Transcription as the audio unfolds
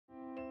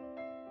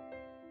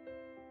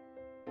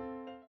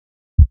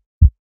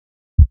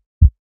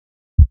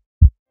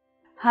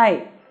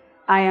Hi,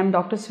 I am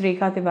Dr.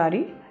 Surekha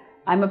Tiwari.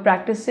 I'm a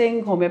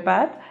practicing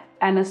homeopath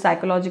and a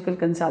psychological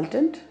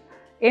consultant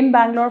in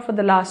Bangalore for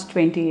the last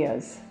 20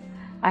 years.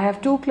 I have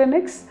two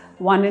clinics,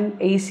 one in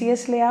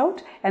ACS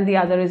layout and the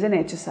other is in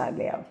HSR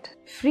layout.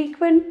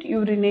 Frequent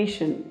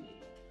urination.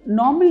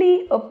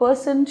 Normally, a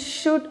person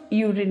should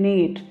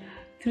urinate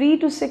 3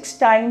 to 6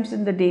 times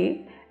in the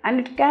day, and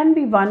it can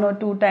be 1 or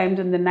 2 times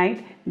in the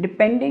night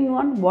depending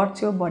on what's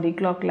your body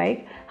clock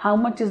like, how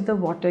much is the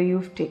water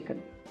you've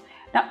taken.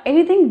 Now,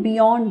 anything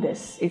beyond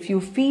this, if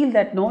you feel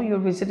that no, you're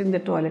visiting the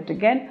toilet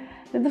again,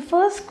 then the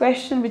first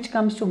question which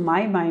comes to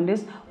my mind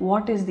is,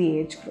 what is the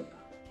age group?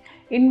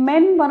 In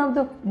men, one of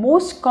the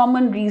most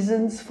common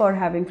reasons for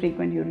having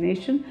frequent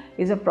urination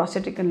is a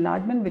prostatic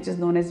enlargement, which is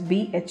known as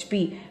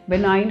BHP,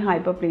 benign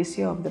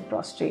hyperplasia of the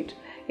prostate.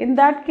 In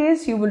that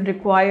case, you will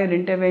require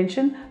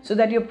intervention so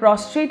that your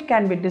prostate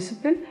can be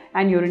disciplined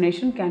and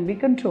urination can be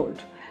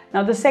controlled.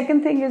 Now, the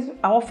second thing is,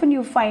 often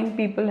you find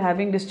people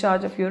having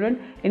discharge of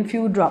urine in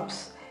few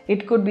drops.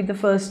 It could be the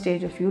first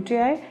stage of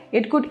UTI.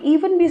 It could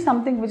even be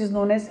something which is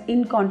known as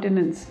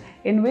incontinence,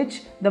 in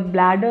which the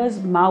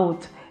bladder's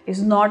mouth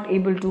is not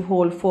able to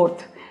hold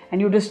forth, and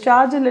you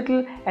discharge a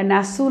little, and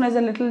as soon as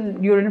a little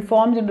urine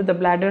forms into the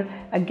bladder,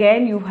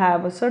 again you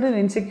have a certain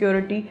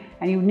insecurity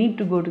and you need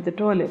to go to the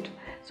toilet.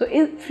 So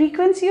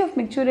frequency of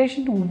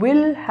micturition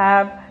will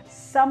have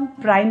some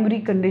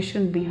primary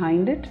condition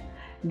behind it.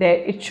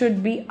 It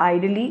should be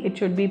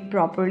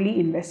properly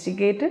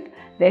investigated.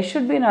 There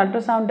should be an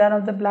ultrasound done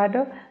of the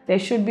bladder. There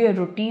should be a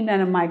routine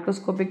and a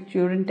microscopic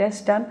urine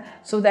test done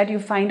so that you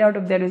find out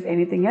if there is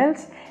anything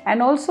else.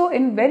 And also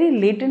in very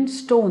latent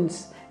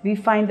stones, we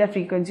find that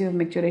frequency of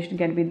micturition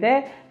can be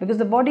there because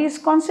the body is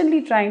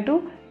constantly trying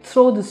to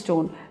throw the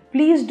stone.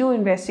 Please do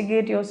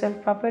investigate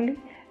yourself properly.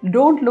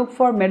 Don't look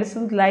for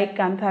medicines like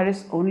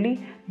cantharis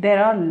only.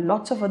 There are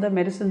lots of other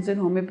medicines in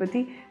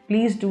homeopathy.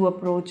 Please do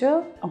approach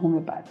a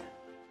homeopath.